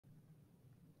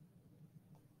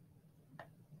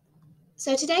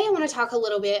So, today I want to talk a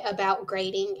little bit about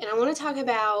grading, and I want to talk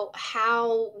about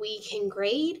how we can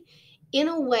grade in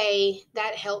a way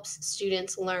that helps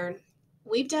students learn.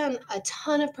 We've done a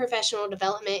ton of professional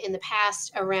development in the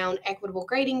past around equitable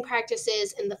grading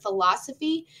practices and the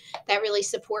philosophy that really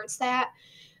supports that.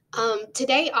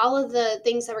 Today, all of the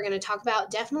things that we're going to talk about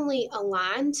definitely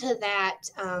align to that,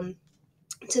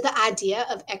 to the idea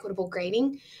of equitable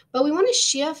grading, but we want to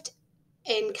shift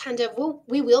and kind of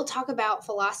we will talk about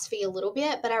philosophy a little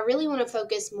bit, but I really want to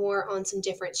focus more on some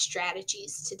different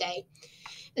strategies today.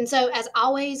 And so, as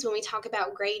always, when we talk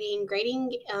about grading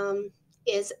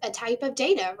is a type of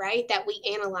data, right, that we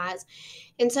analyze.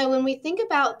 And so, when we think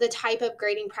about the type of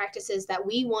grading practices that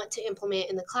we want to implement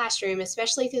in the classroom,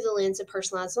 especially through the lens of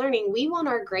personalized learning, we want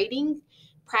our grading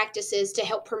practices to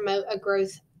help promote a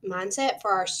growth mindset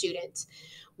for our students.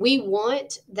 We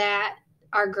want that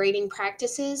our grading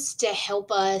practices to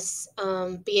help us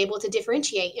be able to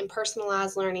differentiate and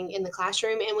personalize learning in the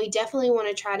classroom. And we definitely want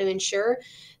to try to ensure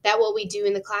that what we do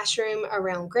in the classroom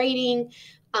around grading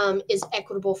is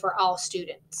equitable for all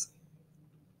students.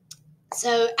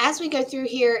 So, as we go through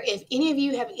here, if any of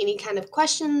you have any kind of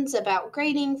questions about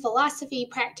grading, philosophy,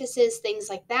 practices, things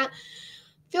like that,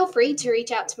 feel free to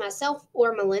reach out to myself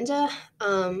or Melinda,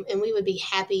 and we would be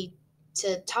happy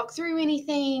to talk through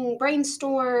anything,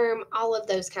 brainstorm, all of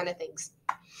those kind of things.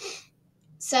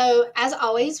 So, as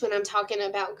always, when I'm talking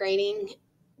about grading,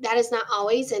 that is not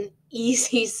always an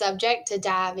easy subject to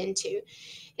dive into.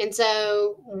 And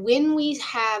so, when we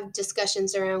have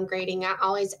discussions around grading, I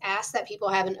always ask that people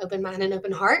have an open mind and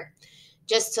open heart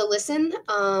just to listen.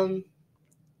 And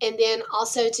then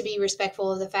also to be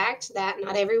respectful of the fact that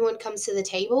not everyone comes to the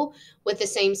table with the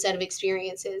same set of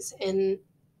experiences, and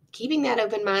keeping that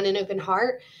open mind and open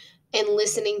heart and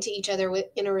listening to each other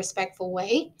in a respectful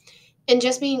way and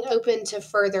just being open to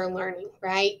further learning,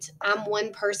 right? I'm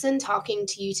one person talking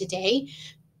to you today,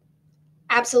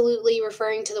 absolutely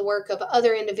referring to the work of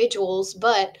other individuals,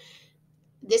 but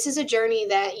this is a journey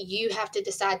that you have to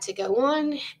decide to go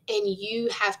on, and you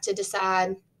have to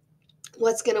decide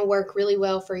what's going to work really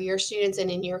well for your students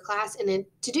and in your class. And then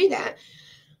to do that,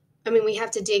 we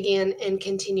have to dig in and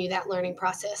continue that learning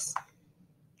process.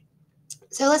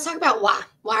 So let's talk about why.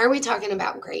 Why are we talking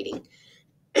about grading?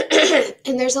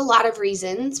 And there's a lot of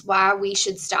reasons why we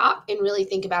should stop and really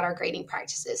think about our grading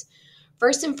practices.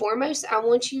 First and foremost, I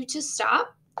want you to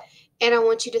stop and I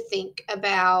want you to think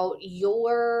about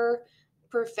your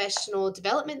professional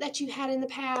development that you had in the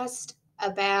past,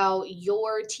 about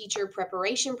your teacher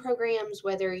preparation programs,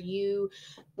 whether you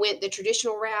went the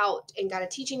traditional route and got a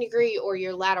teaching degree or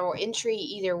your lateral entry,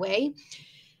 either way.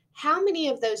 How many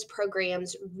of those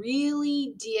programs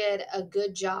really did a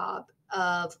good job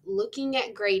of looking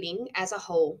at grading as a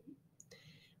whole,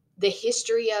 the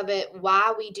history of it,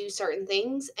 why we do certain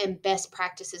things, and best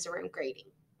practices around grading?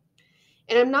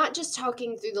 And I'm not just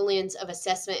talking through the lens of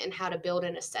assessment and how to build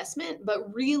an assessment,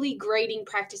 but really grading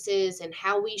practices and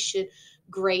how we should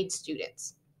grade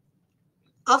students.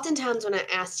 Oftentimes, when I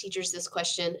ask teachers this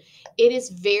question, it is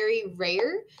very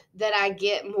rare that I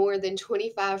get more than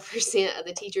 25% of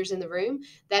the teachers in the room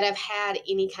that have had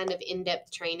any kind of in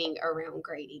depth training around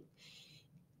grading.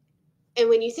 And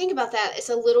when you think about that, it's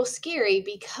a little scary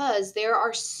because there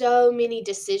are so many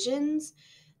decisions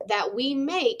that we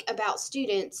make about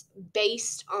students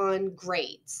based on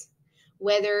grades,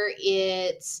 whether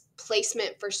it's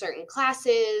placement for certain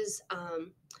classes,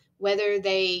 whether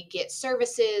they get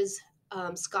services,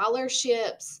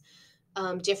 scholarships,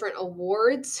 different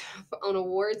awards on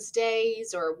awards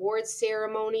days or awards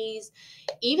ceremonies,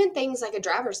 even things like a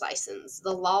driver's license.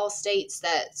 The law states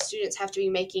that students have to be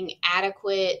making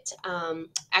adequate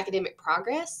academic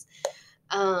progress.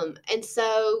 And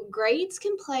so grades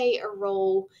can play a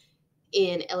role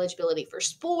in eligibility for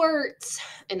sports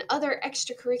and other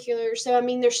extracurriculars. So,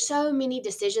 there's so many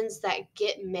decisions that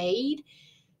get made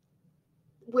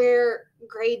where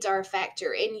grades are a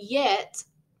factor. And yet,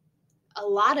 a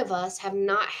lot of us have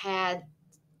not had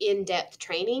in-depth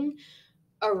training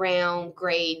around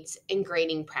grades and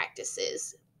grading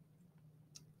practices.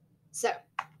 So,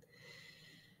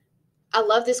 I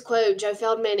love this quote. Joe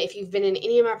Feldman, if you've been in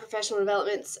any of my professional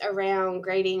developments around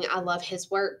grading, I love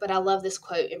his work, but I love this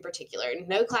quote in particular.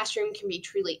 No classroom can be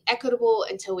truly equitable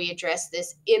until we address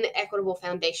this inequitable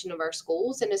foundation of our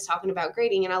schools, and it's talking about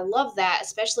grading. And I love that,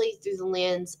 especially through the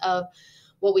lens of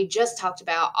what we just talked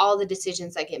about, all the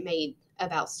decisions that get made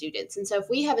about students. And so if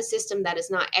we have a system that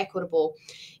is not equitable,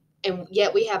 and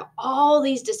yet we have all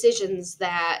these decisions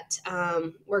that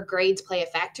where grades play a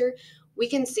factor, we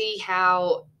can see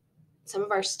how some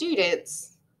of our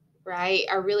students, right,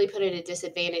 are really put at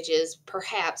disadvantages,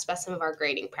 perhaps by some of our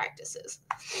grading practices.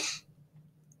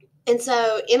 And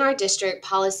so in our district,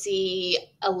 policy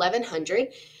 1100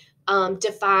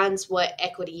 defines what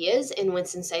equity is in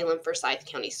Winston-Salem Forsyth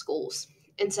County Schools.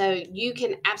 And so you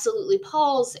can absolutely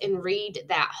pause and read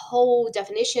that whole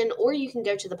definition, or you can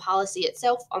go to the policy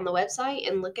itself on the website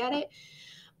and look at it.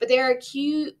 But there are a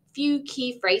few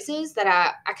key phrases that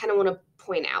I kind of want to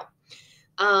point out.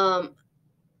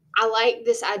 I like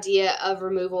this idea of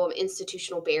removal of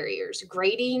institutional barriers.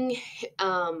 Grading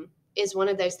is one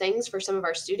of those things for some of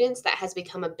our students that has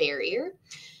become a barrier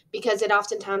because it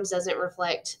oftentimes doesn't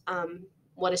reflect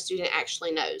what a student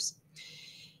actually knows.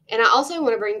 And I also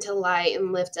want to bring to light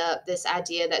and lift up this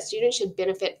idea that students should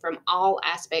benefit from all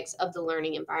aspects of the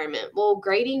learning environment. Well,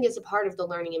 grading is a part of the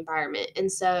learning environment. And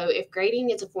so if grading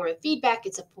is a form of feedback,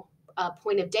 it's a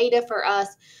point of data for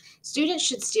us, students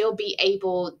should still be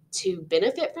able to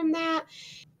benefit from that.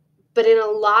 But in a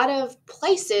lot of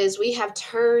places, we have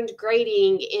turned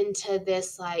grading into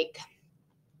this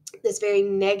very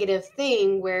negative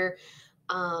thing where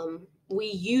we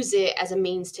use it as a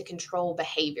means to control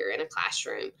behavior in a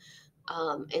classroom.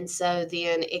 And so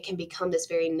then it can become this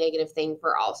very negative thing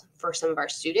for some of our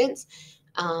students,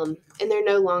 and they're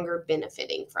no longer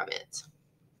benefiting from it.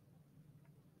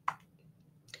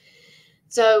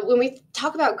 So when we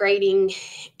talk about grading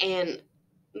and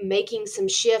making some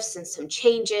shifts and some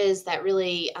changes that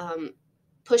really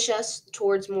push us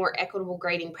towards more equitable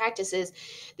grading practices,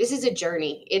 this is a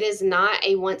journey. It is not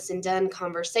a once and done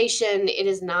conversation. It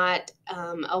is not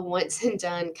a once and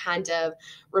done kind of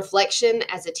reflection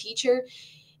as a teacher.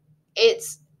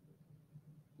 It's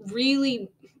really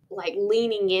like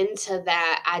leaning into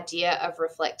that idea of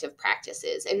reflective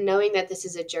practices and knowing that this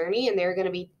is a journey and there are going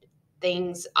to be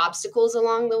obstacles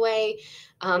along the way.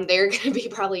 There are going to be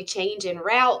probably change in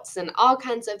routes and all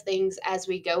kinds of things as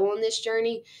we go on this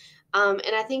journey. And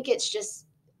I think it's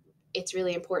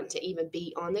really important to even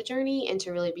be on the journey and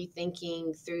to really be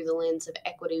thinking through the lens of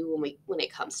equity when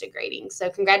it comes to grading.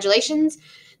 So congratulations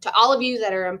to all of you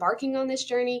that are embarking on this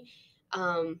journey.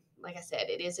 Like I said,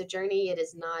 it is a journey. It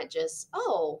is not just,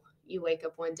 oh, you wake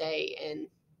up one day and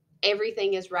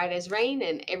everything is right as rain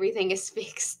and everything is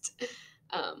fixed.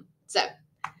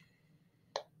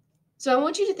 So I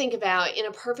want you to think about, in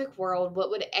a perfect world,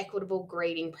 what would equitable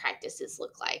grading practices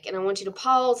look like? And I want you to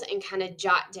pause and kind of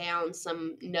jot down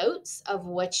some notes of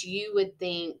what you would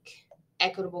think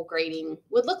equitable grading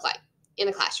would look like in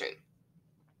a classroom.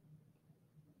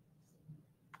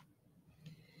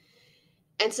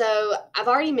 And so I've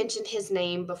already mentioned his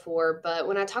name before, but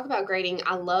when I talk about grading,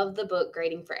 I love the book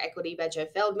Grading for Equity by Joe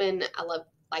Feldman. I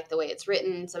like the way it's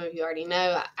written. Some of you already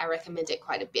know, I recommend it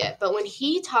quite a bit. But when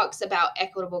he talks about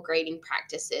equitable grading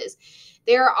practices,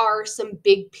 there are some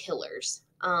big pillars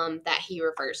that he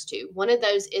refers to. One of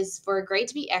those is, for a grade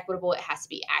to be equitable, it has to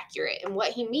be accurate. And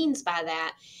what he means by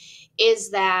that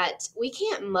is that we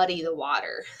can't muddy the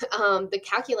water. The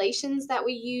calculations that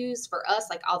we use for us,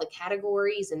 like all the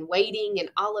categories and weighting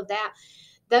and all of that,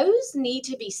 those need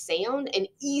to be sound and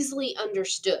easily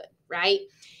understood, right?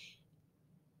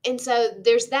 And so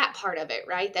there's that part of it,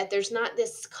 right? That there's not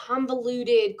this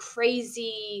convoluted,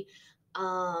 crazy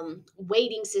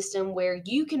weighting system where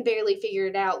you can barely figure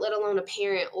it out, let alone a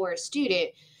parent or a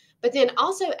student. But then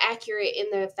also accurate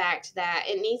in the fact that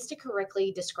it needs to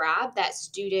correctly describe that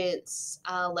student's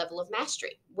level of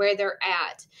mastery, where they're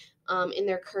at in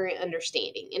their current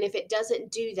understanding. And if it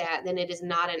doesn't do that, then it is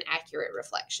not an accurate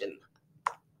reflection.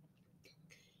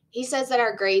 He says that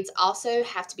our grades also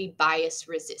have to be bias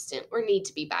resistant, or need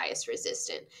to be bias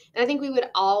resistant. And I think we would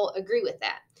all agree with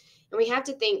that. And we have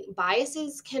to think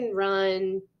biases can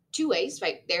run two ways,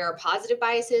 right? There are positive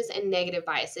biases and negative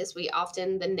biases.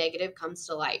 The negative comes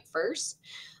to light first.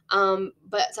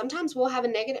 But sometimes we'll have a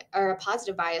negative or a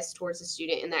positive bias towards a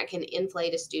student, and that can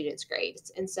inflate a student's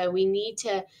grades. And so we need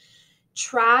to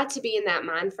try to be in that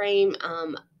mind frame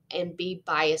and be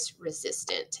bias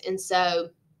resistant. And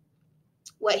so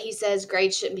what he says,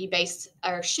 grades should be based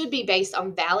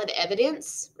on valid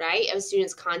evidence, right, of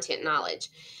students' content knowledge,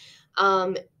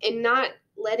 and not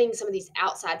letting some of these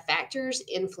outside factors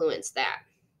influence that.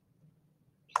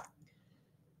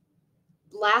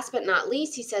 Last but not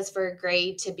least, he says for a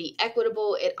grade to be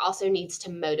equitable, it also needs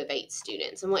to motivate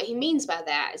students. And what he means by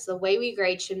that is the way we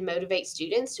grade should motivate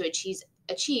students to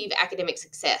achieve academic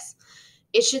success.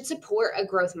 It should support a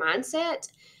growth mindset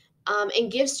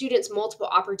and give students multiple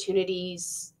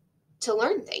opportunities to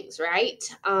learn things, right?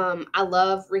 I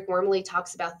love Rick Wormley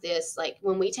talks about this. Like,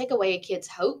 when we take away a kid's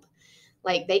hope,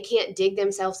 like they can't dig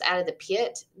themselves out of the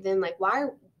pit, then like why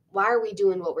are we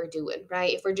doing what we're doing,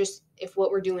 right? If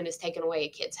what we're doing is taking away a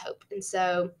kid's hope. And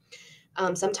so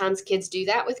Sometimes kids do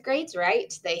that with grades,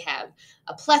 right? They have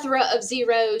a plethora of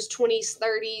zeros, 20s,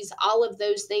 30s, all of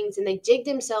those things, and they dig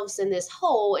themselves in this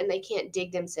hole and they can't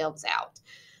dig themselves out.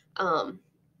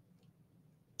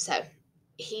 So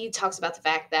he talks about the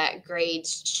fact that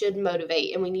grades should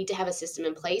motivate, and we need to have a system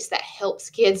in place that helps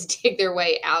kids dig their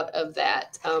way out of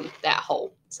that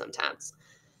hole sometimes.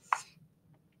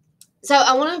 So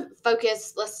I want to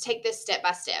focus, let's take this step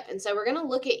by step. And so we're going to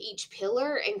look at each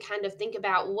pillar and kind of think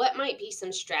about what might be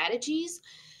some strategies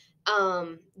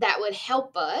that would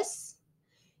help us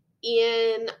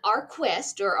in our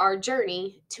quest or our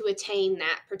journey to attain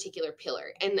that particular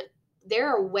pillar. And there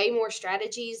are way more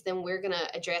strategies than we're going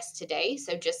to address today.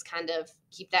 So just kind of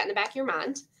keep that in the back of your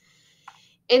mind.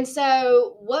 And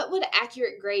so what would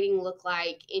accurate grading look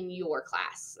like in your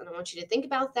class? And I want you to think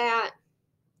about that.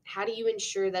 How do you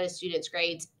ensure that a student's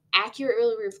grades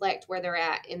accurately reflect where they're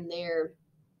at in their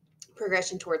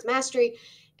progression towards mastery,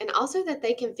 and also that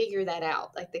they can figure that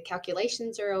out? Like the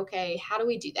calculations are okay. How do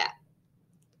we do that?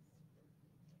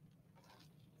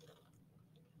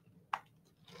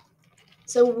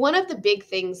 So one of the big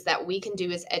things that we can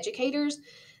do as educators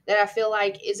that I feel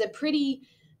like is a pretty,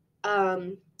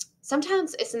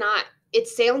 sometimes it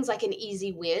sounds like an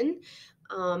easy win,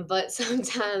 but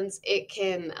sometimes it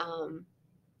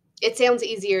sounds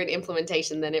easier in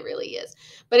implementation than it really is.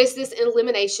 But it's this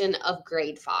elimination of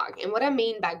grade fog. And what I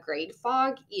mean by grade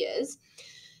fog is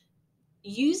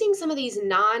using some of these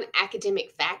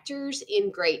non-academic factors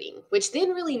in grading, which then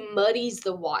really muddies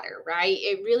the water, right?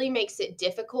 It really makes it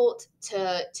difficult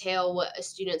to tell what a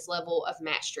student's level of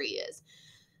mastery is.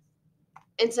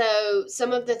 And so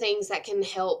some of the things that can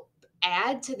help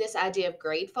add to this idea of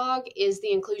grade fog is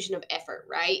the inclusion of effort,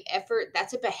 right? Effort,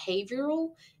 that's a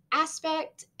behavioral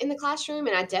aspect in the classroom,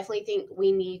 and I definitely think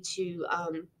we need to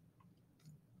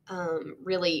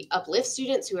really uplift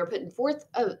students who are putting forth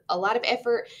a lot of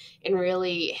effort and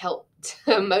really help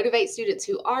to motivate students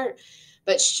who aren't.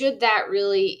 But should that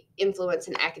really influence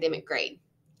an academic grade?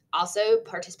 Also,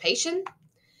 participation.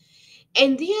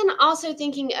 And then also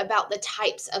thinking about the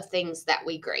types of things that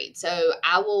we grade. So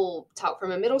I will talk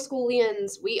from a middle school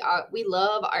lens. We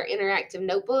love our interactive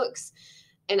notebooks,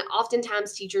 and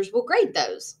oftentimes teachers will grade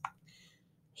those.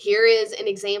 Here is an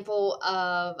example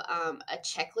of a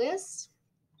checklist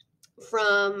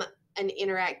from an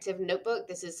interactive notebook.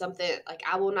 This is something like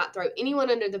I will not throw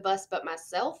anyone under the bus but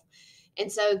myself.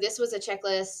 And so this was a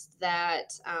checklist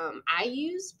that I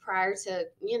used prior to,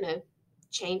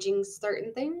 changing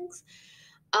certain things.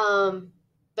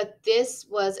 But this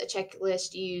was a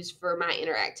checklist used for my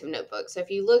interactive notebook. So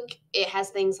if you look, it has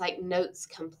things like notes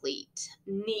complete,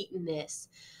 neatness,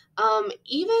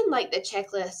 even like the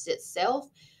checklist itself.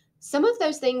 Some of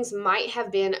those things might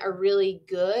have been a really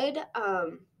good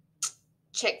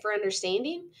check for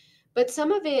understanding, but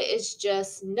some of it is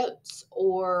just notes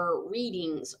or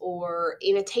readings or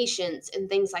annotations and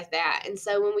things like that. And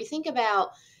so when we think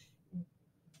about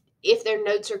if their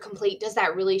notes are complete, does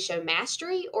that really show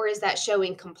mastery, or is that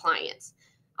showing compliance?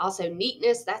 Also,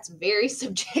 neatness, that's very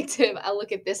subjective. I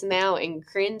look at this now and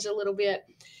cringe a little bit.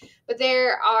 But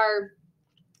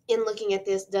in looking at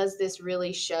this, does this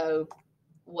really show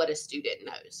what a student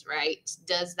knows, right?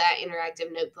 Does that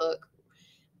interactive notebook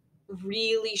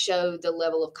really show the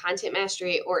level of content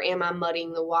mastery, or am I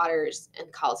muddying the waters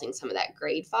and causing some of that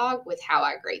grade fog with how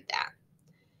I grade that?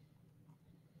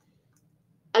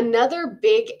 Another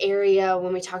big area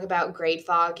when we talk about grade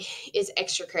fog is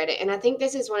extra credit. And I think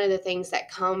this is one of the things that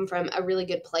come from a really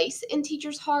good place in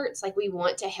teachers' hearts. Like, we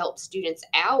want to help students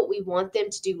out. We want them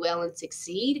to do well and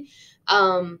succeed.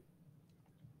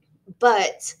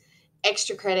 But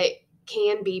extra credit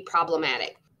can be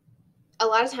problematic. A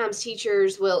lot of times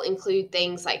teachers will include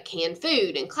things like canned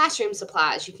food and classroom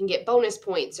supplies. You can get bonus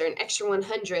points or an extra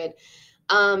 100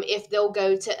 if they'll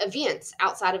go to events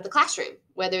outside of the classroom,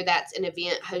 whether that's an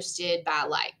event hosted by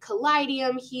like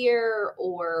Callidium here,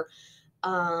 or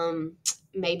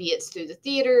maybe it's through the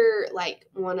theater, like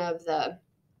one of the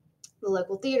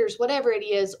local theaters, whatever it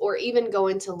is, or even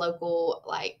going to local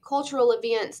like cultural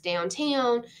events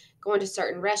downtown, going to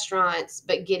certain restaurants,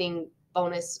 but getting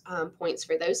bonus points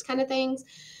for those kind of things.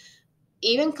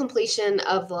 Even completion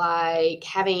of like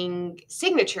having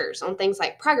signatures on things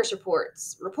like progress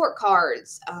reports, report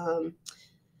cards,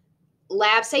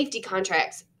 lab safety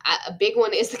contracts. A big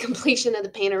one is the completion of the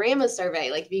panorama survey.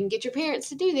 Like, if you can get your parents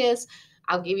to do this,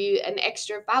 I'll give you an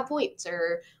extra 5 points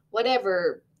or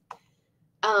whatever.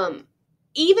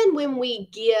 Even when we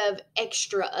give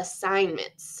extra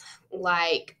assignments,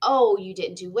 like, oh, you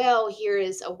didn't do well, here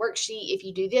is a worksheet. If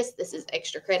you do this, this is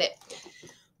extra credit.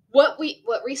 what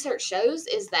research shows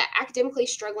is that academically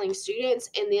struggling students,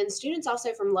 and then students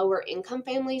also from lower income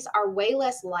families, are way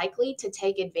less likely to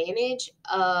take advantage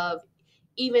of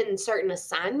even certain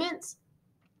assignments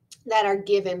that are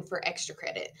given for extra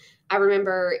credit. I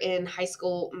remember in high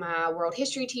school, my world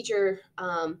history teacher,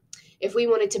 if we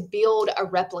wanted to build a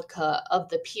replica of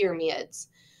the pyramids,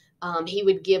 he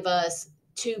would give us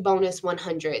 2 bonus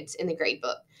 100s in the grade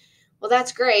book. Well,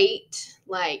 that's great.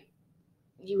 Like,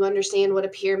 you understand what a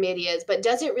pyramid is, but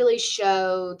does it really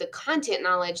show the content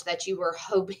knowledge that you were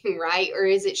hoping, right? Or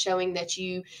is it showing that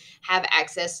you have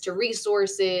access to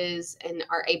resources and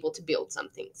are able to build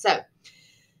something? So,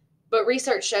 but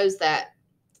research shows that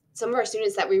some of our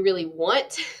students that we really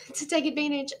want to take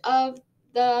advantage of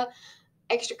the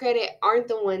extra credit aren't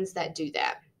the ones that do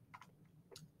that.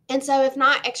 And so, if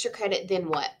not extra credit, then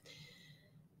what?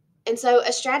 And so,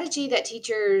 a strategy that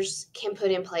teachers can put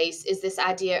in place is this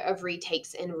idea of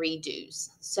retakes and redos.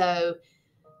 So,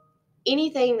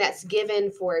 anything that's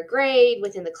given for a grade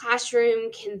within the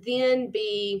classroom can then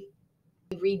be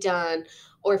redone,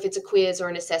 or if it's a quiz or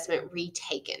an assessment,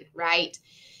 retaken, right?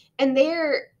 And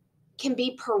there can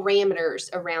be parameters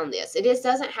around this.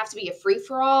 Doesn't have to be a free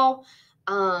for all.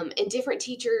 And different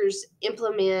teachers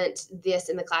implement this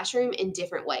in the classroom in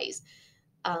different ways.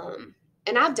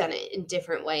 And I've done it in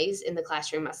different ways in the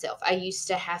classroom myself. I used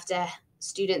to have to,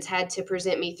 students had to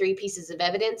present me 3 pieces of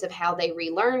evidence of how they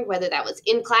relearned, whether that was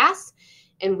in class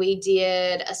and we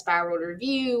did a spiral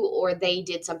review, or they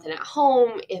did something at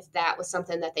home if that was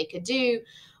something that they could do,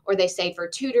 or they stayed for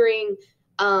tutoring.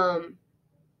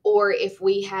 Or if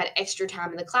we had extra time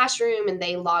in the classroom and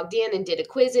they logged in and did a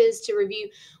quizzes to review,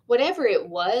 whatever it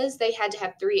was, they had to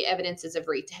have 3 evidences of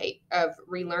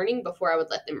relearning before I would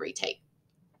let them retake.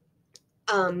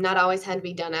 Not always had to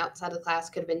be done outside of the class,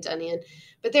 could have been done in,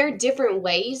 but there are different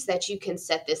ways that you can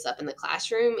set this up in the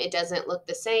classroom. It doesn't look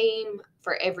the same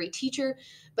for every teacher,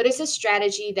 but it's a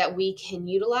strategy that we can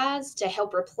utilize to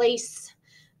help replace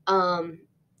that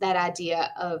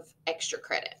idea of extra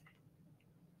credit.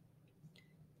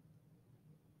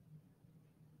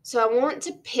 So I want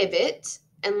to pivot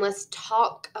and let's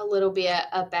talk a little bit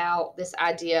about this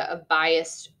idea of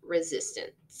bias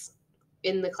resistance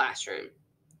in the classroom.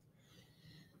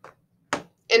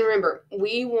 And remember,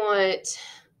 we want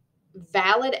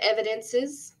valid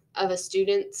evidences of a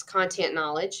student's content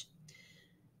knowledge.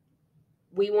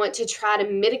 We want to try to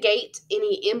mitigate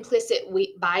any implicit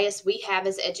bias we have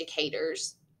as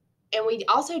educators. And we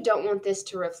also don't want this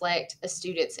to reflect a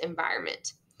student's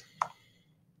environment.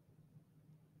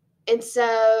 And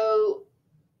so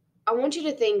I want you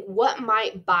to think, what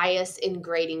might bias in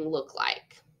grading look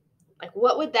like? Like,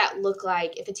 what would that look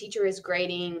like if a teacher is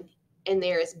grading and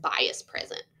there is bias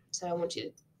present? So I want you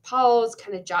to pause,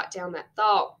 kind of jot down that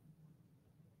thought.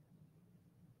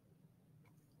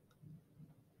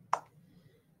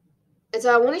 And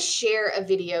so I want to share a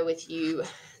video with you.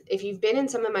 If you've been in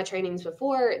some of my trainings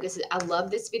before, I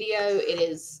love this video.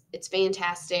 It's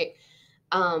fantastic.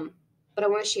 But I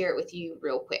want to share it with you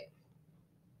real quick.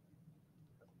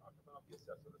 Talk about the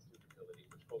assessment of student ability,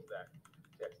 which goes back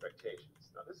to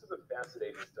expectations. Now, this is a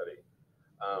fascinating study.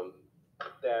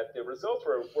 That the results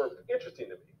were interesting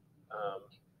to me.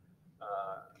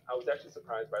 I was actually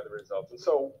surprised by the results. And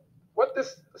so, what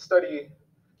this study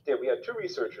did, we had 2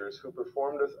 researchers who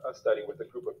performed a study with a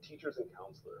group of teachers and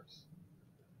counselors.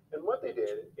 And what they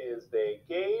did is they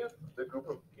gave the group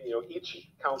of,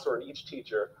 each counselor and each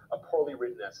teacher a poorly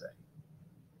written essay.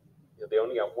 They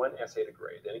only got 1 essay to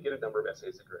grade. They didn't get a number of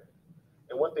essays to grade.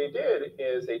 And what they did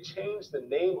is they changed the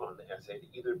name on the essay to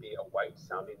either be a white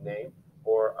sounding name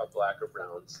or a black or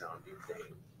brown sounding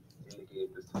name. And they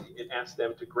gave this it asked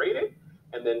them to grade it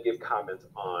and then give comments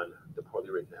on the poorly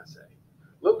written essay.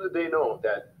 Little did they know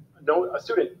that no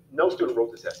student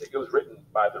wrote this essay. It was written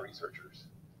by the researchers.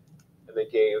 And they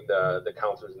gave the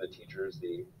counselors and the teachers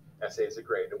the essays a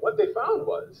grade. And what they found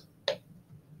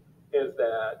is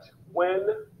that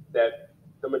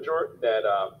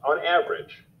on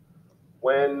average,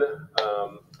 when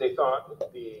they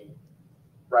thought the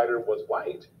writer was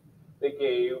white, they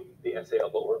gave the essay a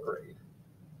lower grade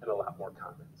and a lot more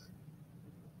comments.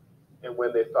 And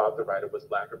when they thought the writer was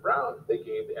black or brown, they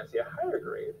gave the essay a higher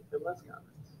grade and less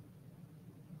comments.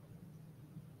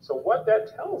 So what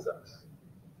that tells us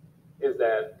is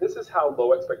that this is how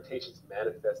low expectations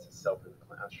manifest itself in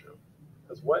the classroom.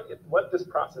 Because what this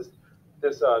process,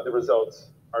 the results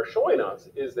are showing us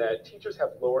is that teachers have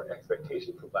lower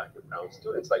expectations for black and brown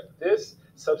students. Like, this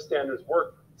substandard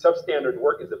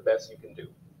work is the best you can do.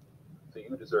 So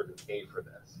you deserve an A for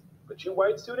this. But you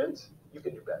white students, you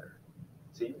can do better.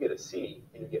 So you get a C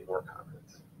and you get more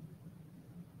comments.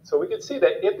 So we can see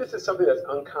that if this is something that's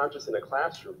unconscious in a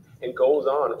classroom and goes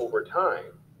on over time,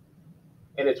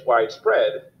 and it's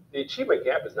widespread, the achievement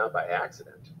gap is not by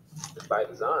accident, it's by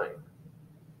design.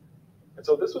 And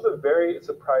so this was a very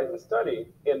surprising study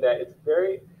in that it's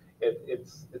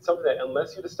something that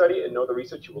unless you study it and know the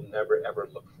research, you will never ever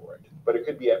look for it. But it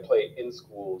could be at play in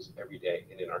schools every day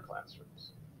and in our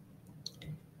classrooms.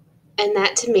 And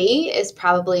that to me is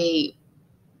probably,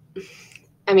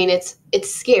 I mean, it's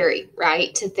scary,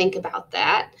 right, to think about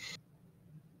that.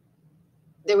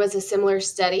 There was a similar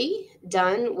study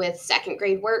done with second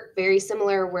grade work, very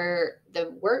similar, where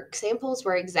the work samples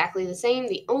were exactly the same.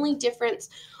 The only difference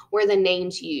were the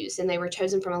names used, and they were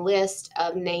chosen from a list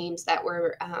of names that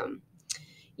were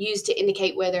used to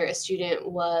indicate whether a student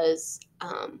was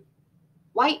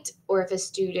white or if a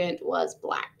student was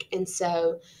black. And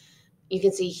so you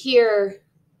can see here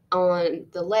on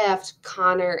the left,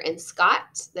 Connor and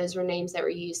Scott. Those were names that were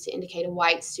used to indicate a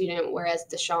white student, whereas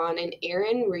Deshaun and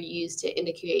Aaron were used to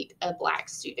indicate a black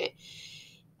student.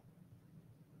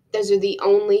 Those are the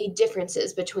only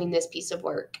differences between this piece of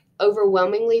work.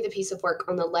 Overwhelmingly, the piece of work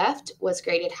on the left was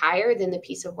graded higher than the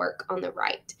piece of work on the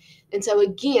right. And so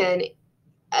again,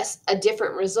 a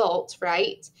different result,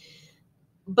 right?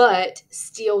 But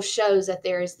still shows that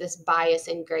there is this bias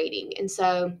in grading. And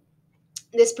so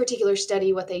this particular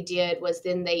study, what they did was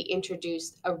then they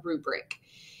introduced a rubric.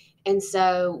 And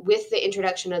so with the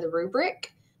introduction of the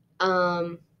rubric,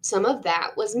 some of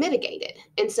that was mitigated.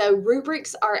 And so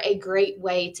rubrics are a great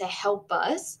way to help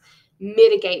us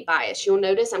mitigate bias. You'll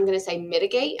notice I'm going to say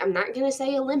mitigate. I'm not going to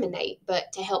say eliminate,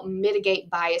 but to help mitigate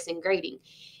bias in grading.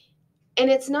 And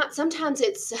it's not, sometimes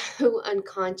it's so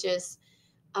unconscious,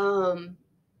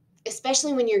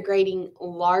 especially when you're grading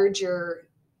larger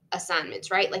assignments,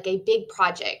 right? Like a big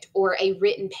project or a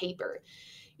written paper.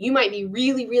 You might be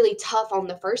really, really tough on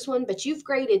the first one, but you've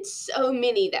graded so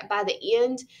many that by the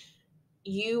end,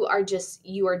 you are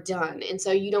done. And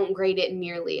so you don't grade it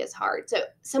nearly as hard. So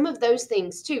some of those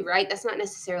things too, right? That's not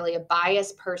necessarily a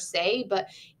bias per se, but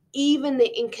even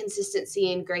the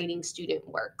inconsistency in grading student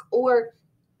work, or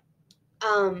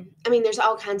I mean, there's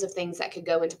all kinds of things that could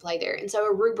go into play there. And so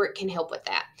a rubric can help with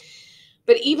that.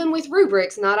 But even with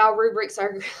rubrics, not all rubrics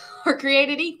are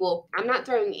created equal. I'm not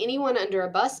throwing anyone under a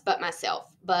bus but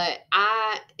myself. But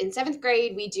in 7th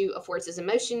grade, we do a forces in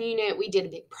motion unit. We did a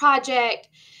big project.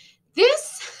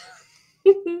 This,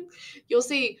 you'll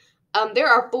see, there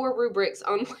are 4 rubrics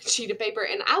on one sheet of paper,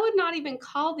 and I would not even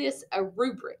call this a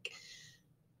rubric.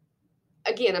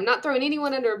 Again, I'm not throwing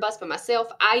anyone under a bus but myself.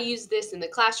 I use this in the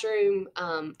classroom,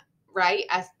 right?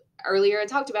 Earlier I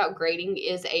talked about grading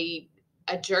is a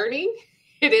journey.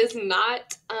 It is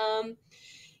not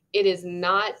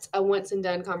a once and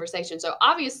done conversation. So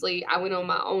obviously I went on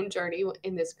my own journey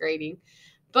in this grading.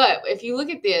 But if you look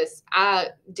at this,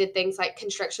 I did things like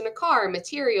construction of car,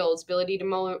 materials, ability to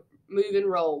move and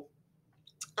roll.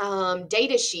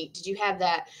 Data sheet, did you have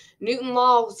that? Newton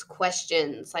laws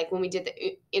questions, like when we did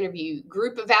the interview.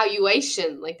 Group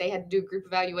evaluation, like they had to do a group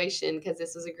evaluation because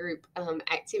this was a group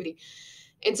activity.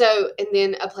 And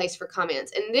then a place for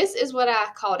comments. And this is what I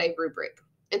called a rubric.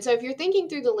 And so if you're thinking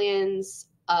through the lens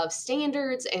of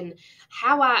standards and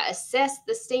how I assess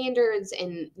the standards,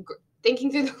 and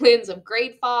thinking through the lens of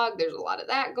grade fog, there's a lot of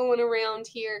that going around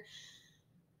here.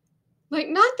 Like,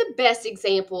 not the best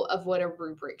example of what a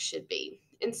rubric should be.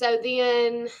 And so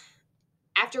then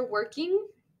after working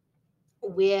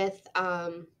with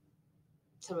some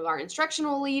of our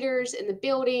instructional leaders in the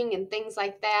building and things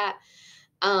like that,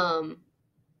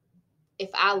 if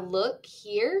I look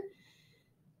here,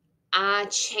 I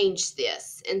changed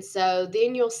this. And so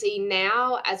then you'll see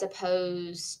now, as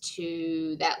opposed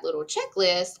to that little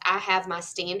checklist, I have my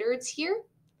standards here.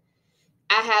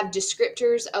 I have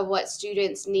descriptors of what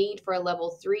students need for a level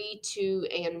 3, 2,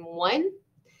 and 1.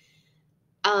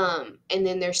 And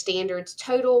then their standards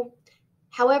total.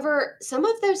 However, some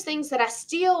of those things that I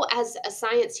still, as a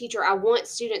science teacher, I want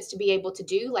students to be able to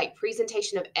do, like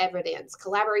presentation of evidence,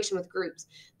 collaboration with groups,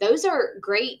 those are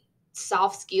great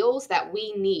soft skills that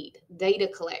we need. Data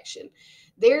collection.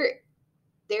 There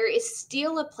is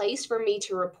still a place for me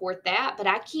to report that, but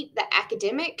I keep the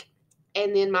academic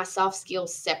and then my soft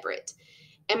skills separate.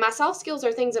 And my soft skills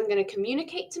are things I'm going to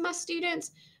communicate to my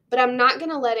students, but I'm not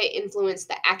going to let it influence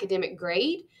the academic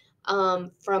grade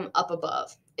from up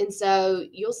above. And so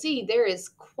you'll see there is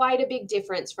quite a big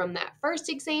difference from that first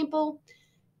example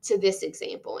to this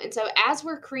example. And so as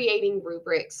we're creating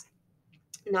rubrics,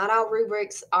 not all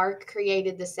rubrics are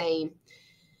created the same.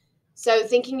 So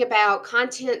thinking about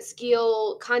content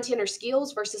or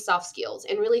skills versus soft skills,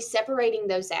 and really separating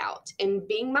those out and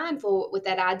being mindful with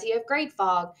that idea of grade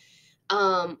fog.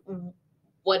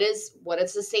 what does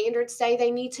the standard say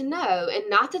they need to know? And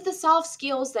not that the soft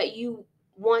skills that you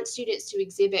want students to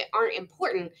exhibit aren't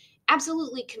important.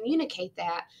 Absolutely communicate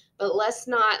that, but let's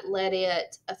not let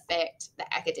it affect the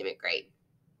academic grade.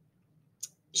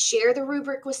 Share the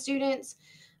rubric with students.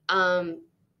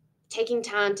 Taking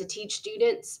time to teach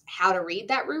students how to read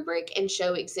that rubric and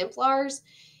show exemplars.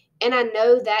 And I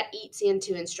know that eats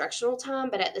into instructional time,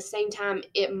 but at the same time,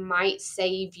 it might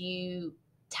save you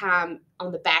time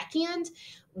on the back end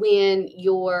when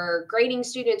you're grading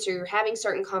students or you're having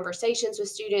certain conversations with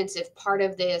students. If part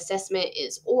of the assessment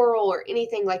is oral or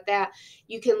anything like that,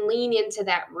 you can lean into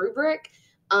that rubric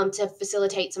to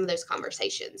facilitate some of those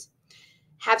conversations.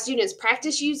 Have students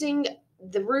practice using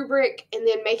the rubric and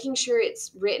then making sure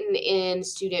it's written in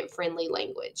student-friendly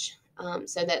language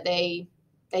so that they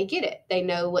get it. They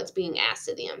know what's being asked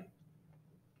of them.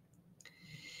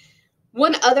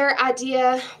 One other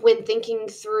idea when thinking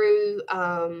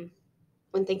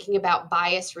about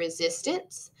bias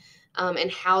resistance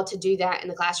and how to do that in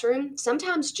the classroom,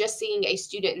 sometimes just seeing a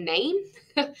student name,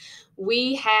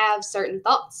 we have certain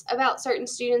thoughts about certain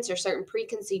students or certain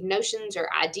preconceived notions or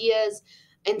ideas.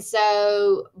 And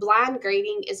so blind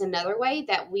grading is another way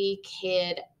that we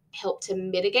could help to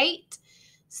mitigate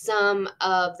some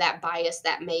of that bias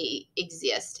that may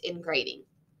exist in grading.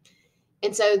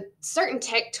 And so certain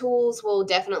tech tools will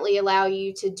definitely allow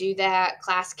you to do that.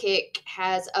 Classkick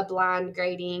has a blind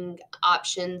grading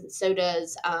option. So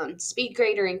does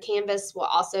SpeedGrader, and Canvas will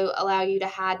also allow you to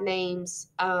hide names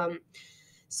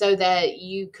so that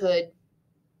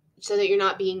you're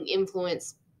not being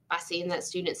influenced by seeing that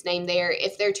student's name there.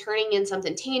 If they're turning in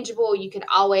something tangible, you can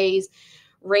always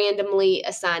randomly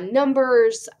assign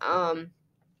numbers and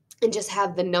just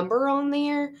have the number on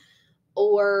there,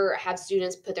 or have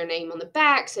students put their name on the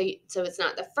back so it's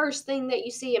not the first thing that you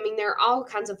see. I mean, there are all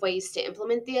kinds of ways to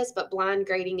implement this, but blind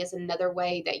grading is another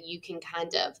way that you can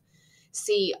kind of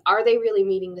see, are they really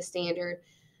meeting the standard?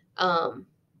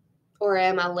 Or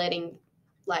am I letting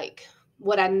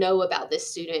what I know about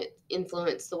this student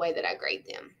influence the way that I grade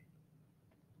them?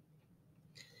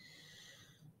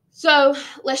 So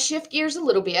let's shift gears a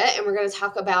little bit, and we're going to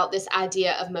talk about this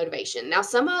idea of motivation. Now,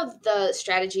 some of the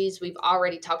strategies we've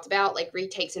already talked about, like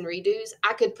retakes and redos,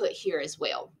 I could put here as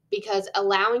well, because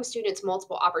allowing students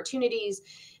multiple opportunities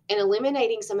and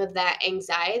eliminating some of that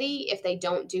anxiety if they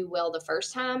don't do well the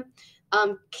first time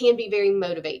can be very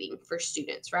motivating for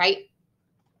students, right?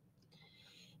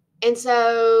 And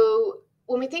so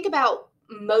when we think about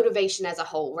motivation as a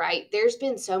whole, right, there's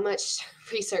been so much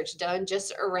research done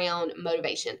just around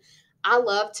motivation. I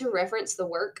love to reference the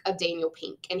work of Daniel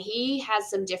Pink, and he has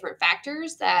some different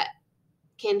factors that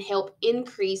can help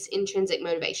increase intrinsic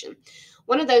motivation.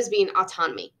 One of those being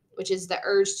autonomy, which is the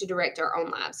urge to direct our own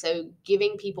lives. So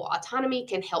giving people autonomy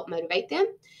can help motivate them.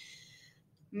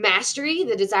 Mastery,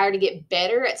 the desire to get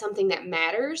better at something that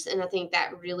matters. And I think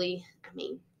that really,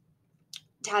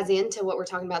 ties into what we're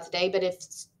talking about today. But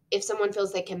if someone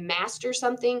feels they can master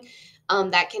something,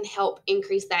 that can help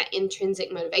increase that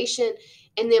intrinsic motivation.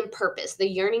 And then purpose, the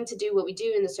yearning to do what we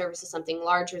do in the service of something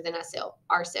larger than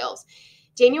ourselves.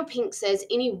 Daniel Pink says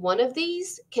any one of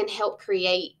these can help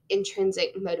create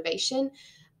intrinsic motivation.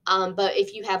 But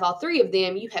if you have all three of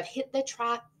them, you have hit the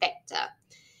trifecta.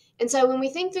 And so when we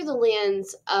think through the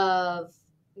lens of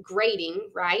grading,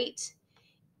 right,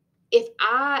 if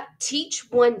I teach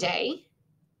one day,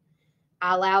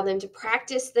 I allow them to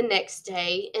practice the next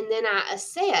day, and then I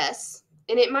assess,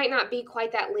 and it might not be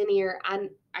quite that linear.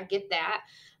 I get that,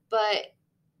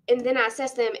 and then I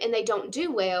assess them and they don't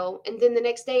do well, and then the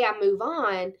next day I move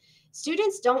on.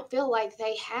 Students don't feel like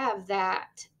they have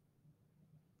that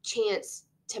chance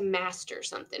to master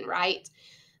something, right?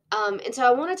 And so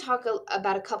I want to talk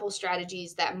about a couple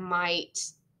strategies that might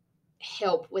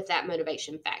help with that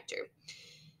motivation factor.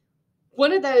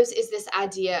 One of those is this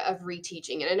idea of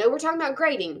reteaching. And I know we're talking about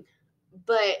grading,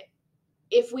 but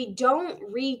if we don't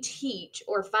reteach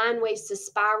or find ways to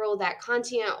spiral that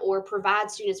content or provide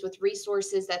students with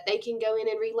resources that they can go in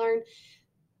and relearn,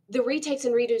 the retakes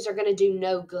and redos are going to do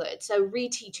no good. So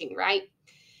reteaching, right?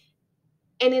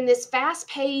 And in this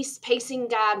fast-paced, pacing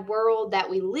guide world that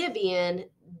we live in,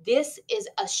 this is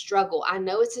a struggle. I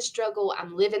know it's a struggle.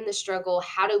 I'm living the struggle.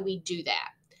 How do we do that?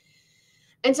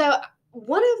 And so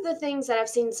one of the things that I've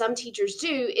seen some teachers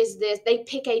do is this: they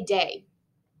pick a day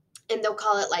and they'll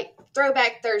call it like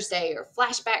Throwback Thursday or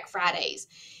Flashback Fridays.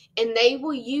 And they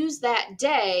will use that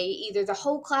day, either the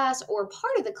whole class or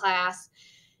part of the class,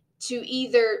 to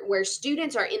either where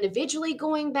students are individually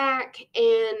going back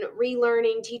and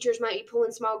relearning, teachers might be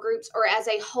pulling small groups, or as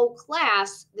a whole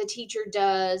class, the teacher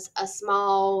does a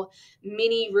small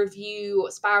mini review,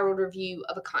 spiral review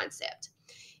of a concept.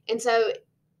 And so,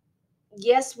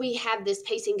 yes, we have this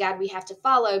pacing guide we have to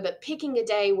follow, but picking a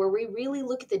day where we really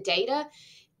look at the data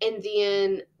and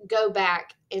then go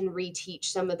back and reteach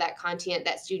some of that content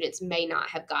that students may not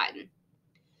have gotten.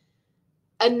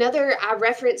 I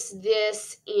referenced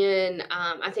this in,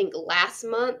 I think last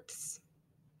month's,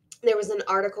 there was an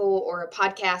article or a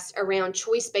podcast around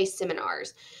choice-based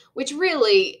seminars, which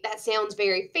really, that sounds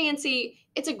very fancy.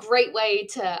 It's a great way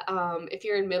to, if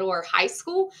you're in middle or high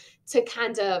school, to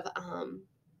kind of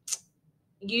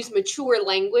use mature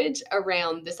language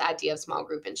around this idea of small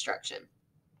group instruction.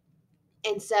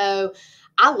 And so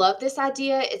I love this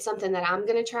idea. It's something that I'm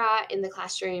going to try in the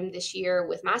classroom this year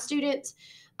with my students.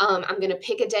 I'm going to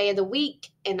pick a day of the week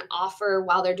and offer,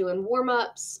 while they're doing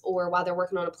warm-ups or while they're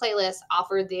working on a playlist,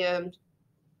 offer them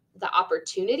the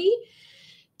opportunity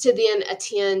to then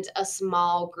attend a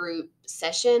small group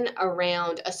session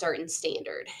around a certain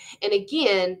standard. And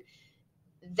again,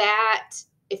 that,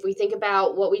 if we think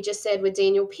about what we just said with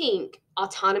Daniel Pink,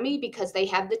 autonomy, because they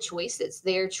have the choice, it's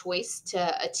their choice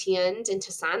to attend and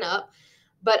to sign up,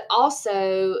 but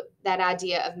also that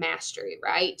idea of mastery,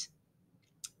 right?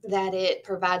 That it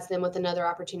provides them with another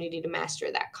opportunity to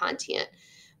master that content.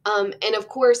 And of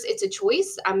course, it's a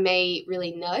choice. I may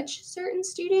really nudge certain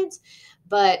students,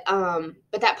 but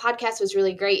that podcast was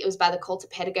really great. It was by the Cult of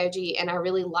Pedagogy, and I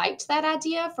really liked that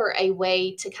idea for a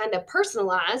way to kind of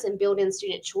personalize and build in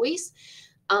student choice,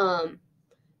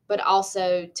 but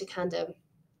also to kind of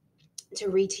to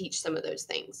reteach some of those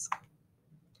things.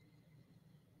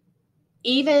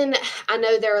 Even, I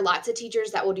know there are lots of teachers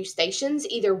that will do stations,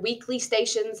 either weekly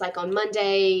stations, like on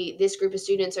Monday, this group of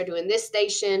students are doing this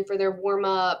station for their warm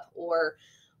up, or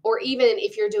even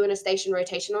if you're doing a station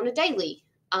rotation on a daily,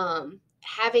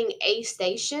 having a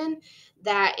station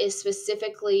that is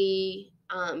specifically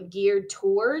geared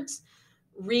towards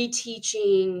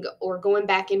reteaching or going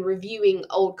back and reviewing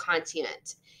old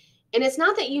content. And it's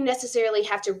not that you necessarily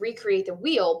have to recreate the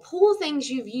wheel. Pull things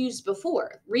you've used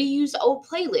before. Reuse old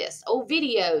playlists, old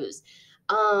videos.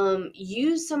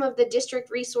 Use some of the district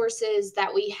resources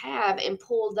that we have and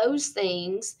pull those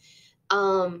things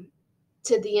to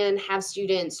then have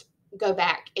students go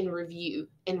back and review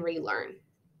and relearn.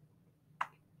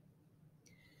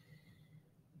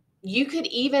 You could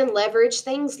even leverage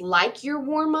things like your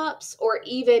warm-ups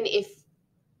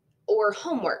or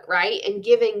homework, right? And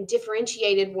giving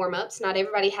differentiated warm-ups. Not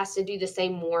everybody has to do the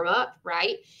same warm-up,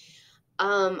 right?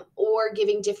 Or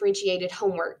giving differentiated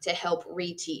homework to help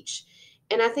reteach.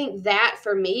 And I think that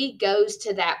for me goes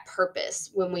to that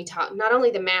purpose when we talk, not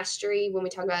only the mastery, when we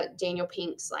talk about Daniel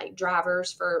Pink's like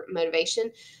drivers for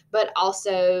motivation, but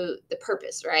also the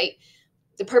purpose, right?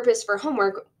 The purpose for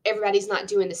homework, everybody's not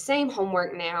doing the same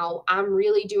homework now. I'm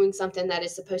really doing something that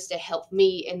is supposed to help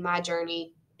me in my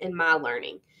journey and my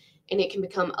learning. And it can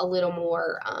become a little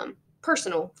more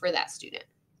personal for that student.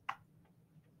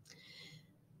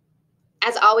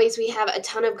 As always, we have a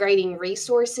ton of grading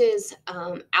resources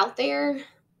out there.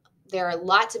 There are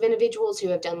lots of individuals who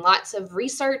have done lots of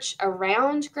research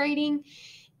around grading.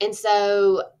 And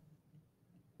so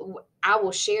I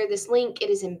will share this link. It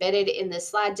is embedded in the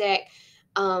slide deck.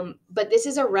 But this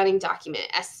is a running document.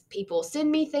 As people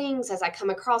send me things, as I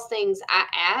come across things, I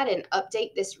add and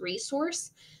update this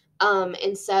resource.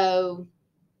 And so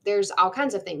there's all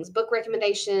kinds of things, book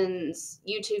recommendations,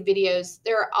 YouTube videos.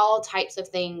 There are all types of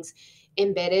things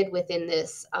embedded within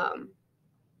this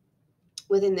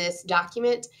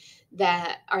document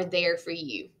that are there for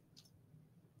you.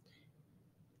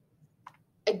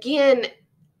 Again,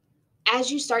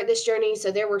 as you start this journey,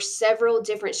 so there were several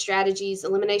different strategies: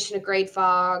 elimination of grade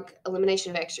fog,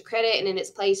 elimination of extra credit, and in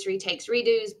its place, retakes,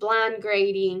 redos, blind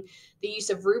grading, the use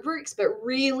of rubrics, but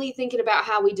really thinking about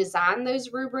how we design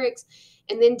those rubrics,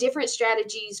 and then different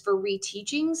strategies for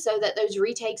reteaching so that those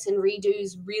retakes and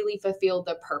redos really fulfill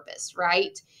the purpose,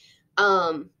 right?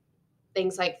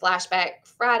 Things like flashback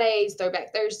Fridays,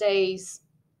 throwback Thursdays,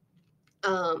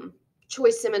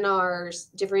 choice seminars,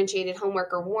 differentiated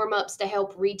homework or warm-ups to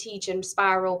help reteach and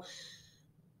spiral.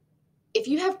 If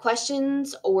you have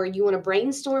questions or you want to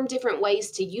brainstorm different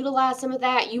ways to utilize some of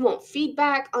that, you want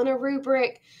feedback on a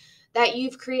rubric that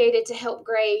you've created to help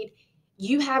grade,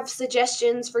 you have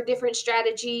suggestions for different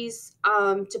strategies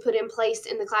to put in place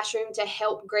in the classroom to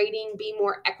help grading be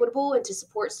more equitable and to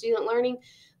support student learning,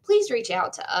 please reach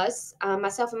out to us.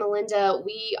 Myself and Melinda,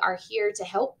 we are here to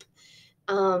help.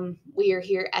 We are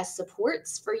here as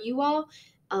supports for you all.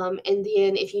 And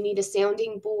then if you need a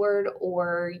sounding board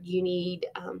or you need,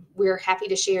 we're happy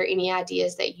to share any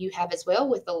ideas that you have as well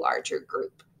with the larger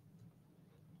group.